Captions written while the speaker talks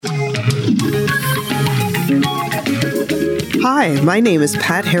Hi, my name is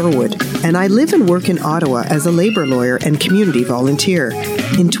Pat Harewood, and I live and work in Ottawa as a labor lawyer and community volunteer.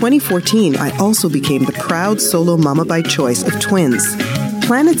 In 2014, I also became the proud solo mama by choice of twins.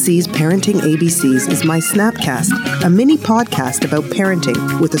 Planet Z's Parenting ABCs is my Snapcast, a mini podcast about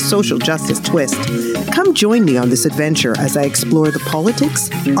parenting with a social justice twist. Come join me on this adventure as I explore the politics,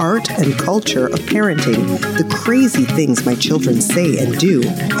 art, and culture of parenting, the crazy things my children say and do,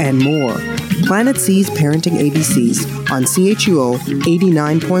 and more. Planet Z's Parenting ABCs on CHUO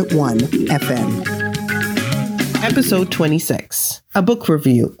 89.1 FM. Episode 26, a book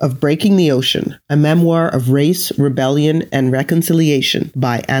review of Breaking the Ocean, a memoir of race, rebellion, and reconciliation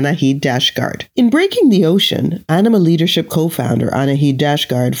by Annahid Dashtgard. In Breaking the Ocean, Anima Leadership co-founder Annahid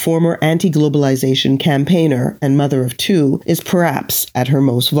Dashtgard, former anti-globalization campaigner and mother of two, is perhaps at her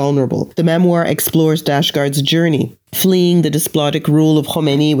most vulnerable. The memoir explores Dashtgard's journey, fleeing the despotic rule of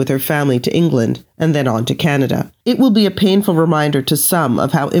Khomeini with her family to England and then on to Canada. It will be a painful reminder to some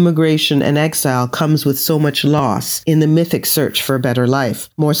of how immigration and exile comes with so much loss in the mythic search for a better life.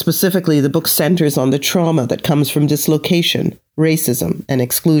 More specifically, the book centers on the trauma that comes from dislocation, racism, and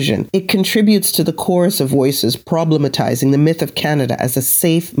exclusion. It contributes to the chorus of voices problematizing the myth of Canada as a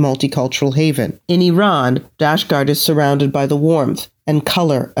safe multicultural haven. In Iran, Dashtgard is surrounded by the warmth and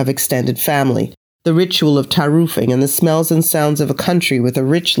color of extended family, the ritual of taroofing, and the smells and sounds of a country with a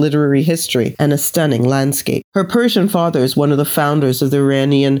rich literary history and a stunning landscape. Her Persian father is one of the founders of the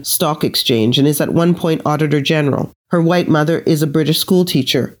Iranian Stock Exchange and is at one point Auditor General. Her white mother is a British school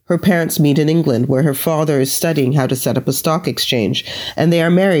teacher. Her parents meet in England, where her father is studying how to set up a stock exchange, and they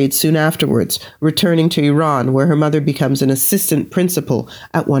are married soon afterwards, returning to Iran, where her mother becomes an assistant principal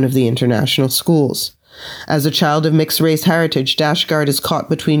at one of the international schools. As a child of mixed-race heritage, Dashtgard is caught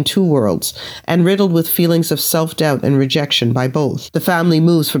between two worlds and riddled with feelings of self-doubt and rejection by both. The family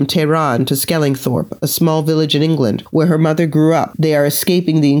moves from Tehran to Skellingthorpe, a small village in England, where her mother grew up. They are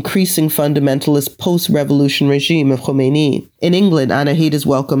escaping the increasing fundamentalist post-revolution regime of Khomeini. In England, Annahid is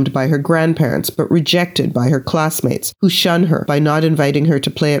welcomed by her grandparents, but rejected by her classmates, who shun her by not inviting her to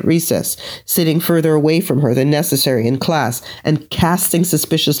play at recess, sitting further away from her than necessary in class, and casting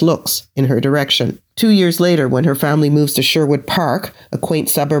suspicious looks in her direction. 2 years later, when her family moves to Sherwood Park, a quaint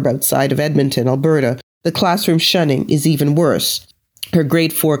suburb outside of Edmonton, Alberta, the classroom shunning is even worse. Her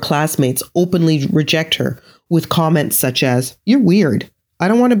grade 4 classmates openly reject her with comments such as, "You're weird. I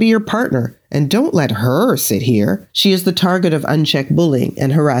don't want to be your partner, and don't let her sit here." She is the target of unchecked bullying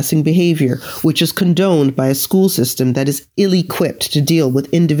and harassing behavior, which is condoned by a school system that is ill-equipped to deal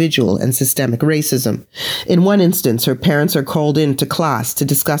with individual and systemic racism. In one instance, her parents are called into class to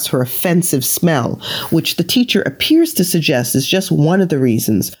discuss her offensive smell, which the teacher appears to suggest is just one of the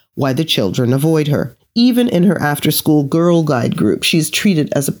reasons why the children avoid her. Even in her after-school Girl Guide group, she is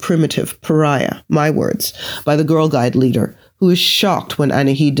treated as a primitive pariah, my words, by the Girl Guide leader, who is shocked when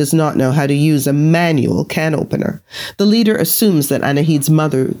Annahid does not know how to use a manual can opener. The leader assumes that Annahid's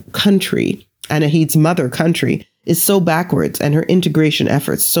mother country, is so backwards and her integration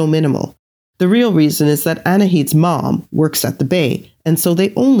efforts so minimal. The real reason is that Annahid's mom works at the Bay, and so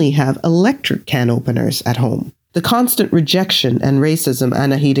they only have electric can openers at home. The constant rejection and racism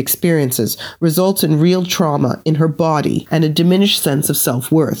Annahid experiences results in real trauma in her body and a diminished sense of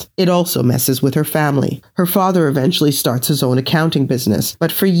self-worth. It also messes with her family. Her father eventually starts his own accounting business, but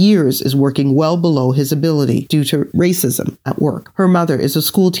for years is working well below his ability due to racism at work. Her mother is a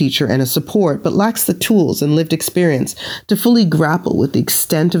school teacher and a support, but lacks the tools and lived experience to fully grapple with the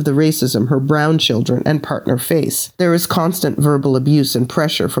extent of the racism her brown children and partner face. There is constant verbal abuse and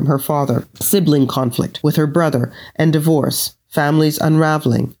pressure from her father, sibling conflict with her brother, and divorce, families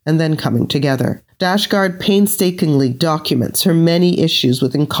unraveling, and then coming together. Dashtgard painstakingly documents her many issues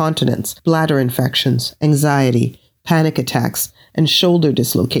with incontinence, bladder infections, anxiety, panic attacks, and shoulder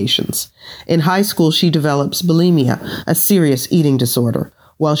dislocations. In high school, she develops bulimia, a serious eating disorder.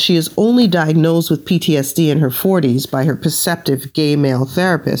 While she is only diagnosed with PTSD in her 40s by her perceptive gay male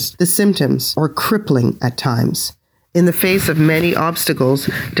therapist, the symptoms are crippling at times. In the face of many obstacles,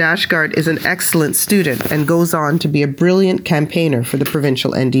 Dashtgard is an excellent student and goes on to be a brilliant campaigner for the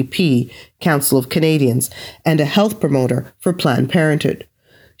provincial NDP, Council of Canadians, and a health promoter for Planned Parenthood.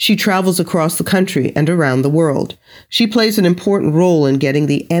 She travels across the country and around the world. She plays an important role in getting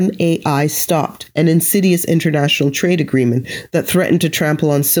the MAI stopped, an insidious international trade agreement that threatened to trample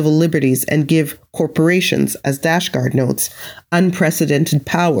on civil liberties and give corporations, as Dashtgard notes, unprecedented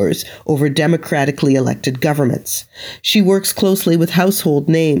powers over democratically elected governments. She works closely with household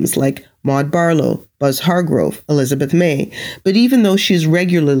names like Maud Barlow, Buzz Hargrove, Elizabeth May, but even though she is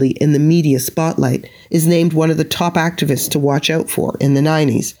regularly in the media spotlight, is named one of the top activists to watch out for in the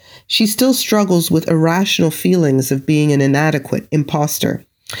 90s, she still struggles with irrational feelings of being an inadequate imposter.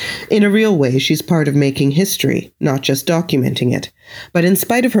 In a real way, she's part of making history, not just documenting it. But in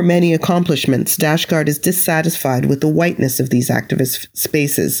spite of her many accomplishments, Dashtgard is dissatisfied with the whiteness of these activist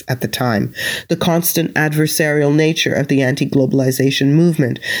spaces at the time, the constant adversarial nature of the anti-globalization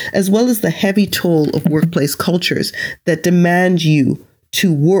movement, as well as the heavy toll of workplace cultures that demand you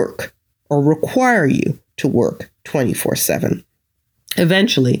to work or require you to work 24/7.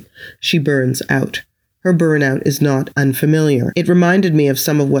 Eventually, she burns out. Her burnout is not unfamiliar. It reminded me of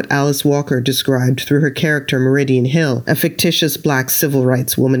some of what Alice Walker described through her character Meridian Hill, a fictitious black civil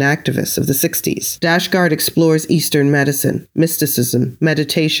rights woman activist of the 60s. Dashtgard explores Eastern medicine, mysticism,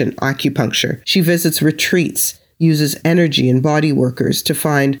 meditation, acupuncture. She visits retreats, uses energy and body workers to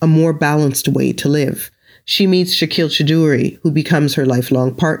find a more balanced way to live. She meets Shakil Chowdhury, who becomes her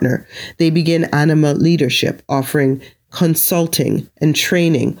lifelong partner. They begin Anima Leadership, offering consulting and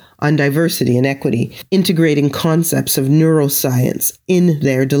training on diversity and equity, integrating concepts of neuroscience in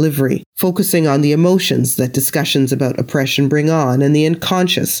their delivery, focusing on the emotions that discussions about oppression bring on and the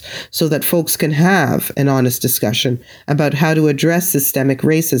unconscious so that folks can have an honest discussion about how to address systemic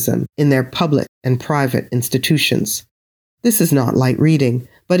racism in their public and private institutions. This is not light reading,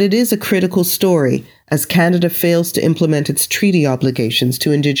 but it is a critical story as Canada fails to implement its treaty obligations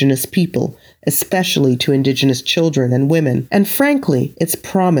to Indigenous people, especially to Indigenous children and women, and frankly, its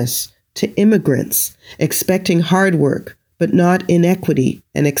promise to immigrants, expecting hard work, but not inequity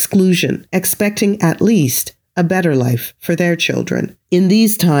and exclusion, expecting at least a better life for their children. In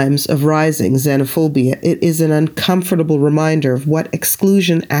these times of rising xenophobia, it is an uncomfortable reminder of what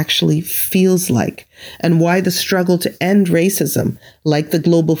exclusion actually feels like and why the struggle to end racism, like the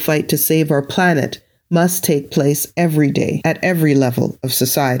global fight to save our planet, must take place every day at every level of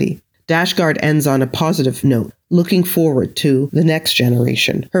society. Dashtgard ends on a positive note, looking forward to the next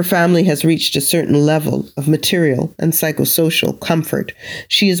generation. Her family has reached a certain level of material and psychosocial comfort.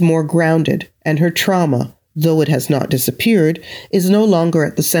 She is more grounded, and her trauma, though it has not disappeared, is no longer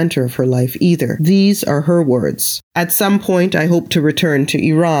at the center of her life either. These are her words. At some point, I hope to return to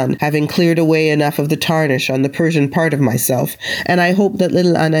Iran, having cleared away enough of the tarnish on the Persian part of myself, and I hope that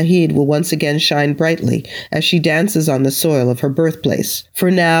little Annahid will once again shine brightly as she dances on the soil of her birthplace.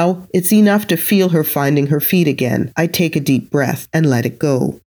 For now, it's enough to feel her finding her feet again. I take a deep breath and let it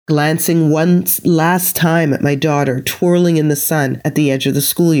go. Glancing one last time at my daughter twirling in the sun at the edge of the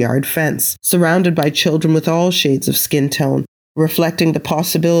schoolyard fence, surrounded by children with all shades of skin tone, reflecting the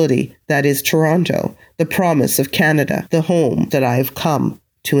possibility that is Toronto, the promise of Canada, the home that I have come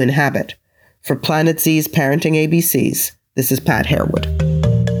to inhabit. For Planet Z's Parenting ABCs, this is Pat Harewood.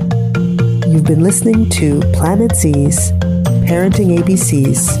 You've been listening to Planet Z's Parenting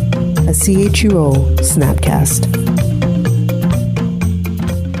ABCs, a CHUO Snapcast.